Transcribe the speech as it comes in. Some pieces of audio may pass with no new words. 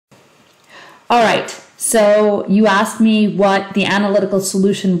All right, so you asked me what the analytical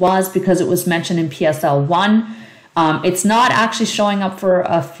solution was because it was mentioned in PSL 1. It's not actually showing up for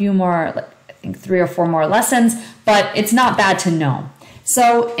a few more, I think 3 or 4 more lessons, but it's not bad to know.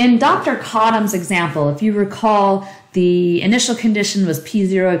 So in Dr. Cottom's example, if you recall, the initial condition was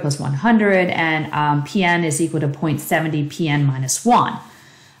P0 equals 100 and Pn is equal to 0.70 Pn minus 1.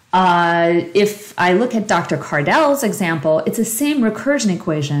 If I look at Dr. Cardell's example, it's the same recursion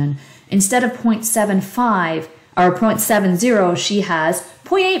equation. Instead of 0.75 or 0.70, she has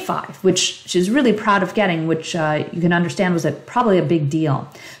 0.85, which she's really proud of getting, which you can understand was probably a big deal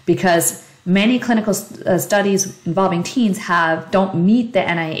because many clinical studies involving teens don't meet the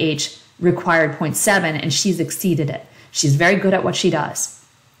NIH required 0.7, and she's exceeded it. She's very good at what she does.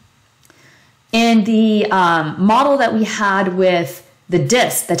 In the model that we had with the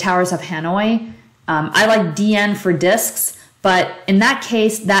disc, the Towers of Hanoi, I like DN for discs, but in that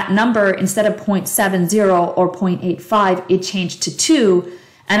case, that number, instead of 0.70 or 0.85, it changed to 2,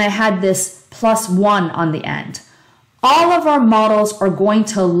 and I had this +1 on the end. All of our models are going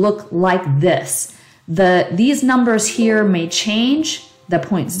to look like this. These numbers here may change, the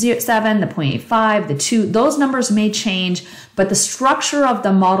 0.07, the 0.85, the 2, those numbers may change, but the structure of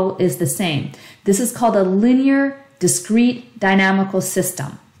the model is the same. This is called a linear discrete dynamical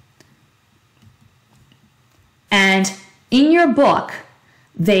system. And in your book,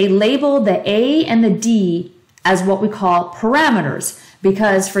 they label the A and the D as what we call parameters,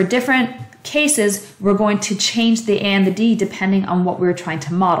 because for different cases, we're going to change the A and the D depending on what we're trying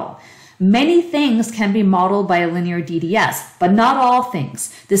to model. Many things can be modeled by a linear DDS, but not all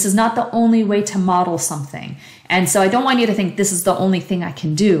things. This is not the only way to model something. And so I don't want you to think this is the only thing I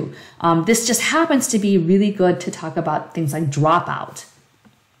can do. This just happens to be really good to talk about things like dropout.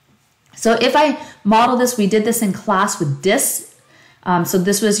 So if I model this, we did this in class with discs. So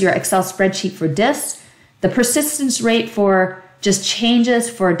this was your Excel spreadsheet for discs. The persistence rate for just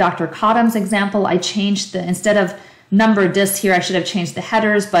changes for Dr. Cottom's example. I changed instead of number of discs here, I should have changed the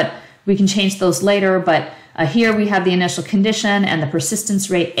headers, but we can change those later. But here we have the initial condition and the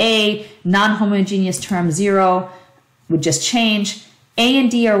persistence rate A, non-homogeneous term 0 would just change. A and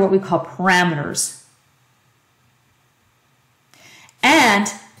D are what we call parameters.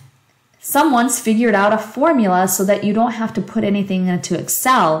 And someone's figured out a formula so that you don't have to put anything into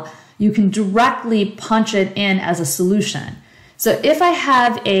Excel. You can directly punch it in as a solution. So if I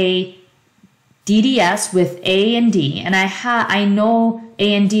have a DDS with A and D, and I know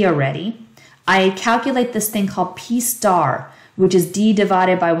A and D already, I calculate this thing called P star, which is D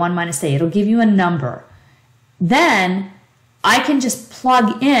divided by 1 minus A. It'll give you a number. Then I can just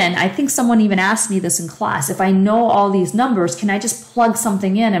plug in, I think someone even asked me this in class, if I know all these numbers, can I just plug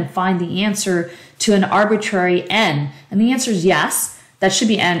something in and find the answer to an arbitrary n? And the answer is yes. That should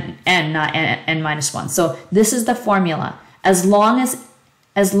be n, not n minus 1. So this is the formula. As long as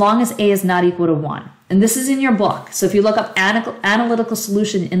A is not equal to 1. And this is in your book. So if you look up analytical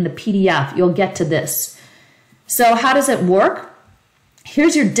solution in the PDF, you'll get to this. So how does it work?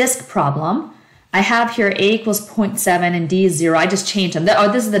 Here's your disk problem. I have here A equals 0.7 and D is 0. I just changed them. Oh,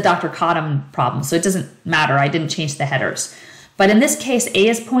 this is the Dr. Cottom problem, so it doesn't matter. I didn't change the headers. But in this case, A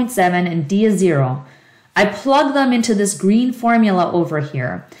is 0.7 and D is 0. I plug them into this green formula over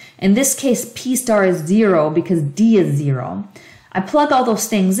here. In this case, P star is 0 because D is 0. I plug all those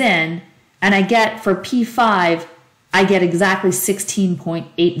things in, and I get, for P5, I get exactly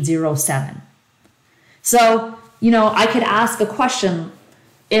 16.807. So, I could ask a question.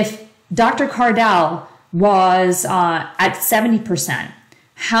 If Dr. Cardell was at 70%,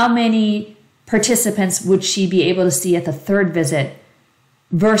 how many participants would she be able to see at the 3rd visit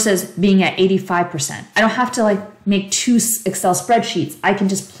versus being at 85%? I don't have to make 2 Excel spreadsheets. I can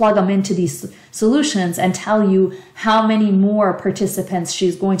just plug them into these solutions and tell you how many more participants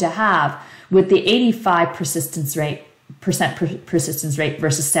she's going to have with the 85% persistence rate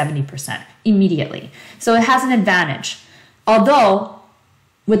versus 70% immediately. So it has an advantage. Although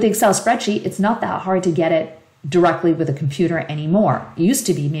with the Excel spreadsheet, it's not that hard to get it directly with a computer anymore. It used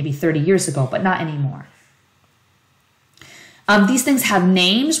to be maybe 30 years ago, but not anymore. These things have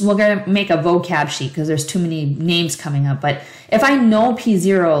names. We're going to make a vocab sheet because there's too many names coming up. But if I know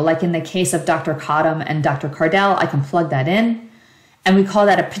P0, like in the case of Dr. Cottom and Dr. Cardell, I can plug that in. And we call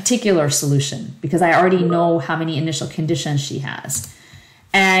that a particular solution because I already know how many initial conditions she has.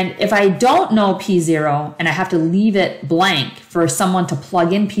 And if I don't know P0 and I have to leave it blank for someone to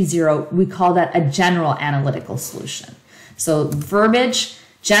plug in P0, we call that a general analytical solution. So verbiage,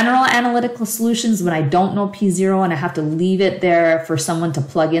 general analytical solutions, when I don't know P0 and I have to leave it there for someone to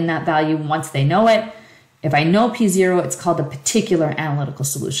plug in that value once they know it. If I know P0, it's called a particular analytical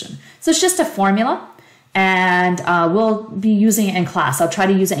solution. So it's just a formula, and we'll be using it in class. I'll try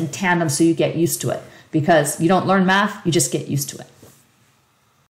to use it in tandem so you get used to it, because you don't learn math, you just get used to it.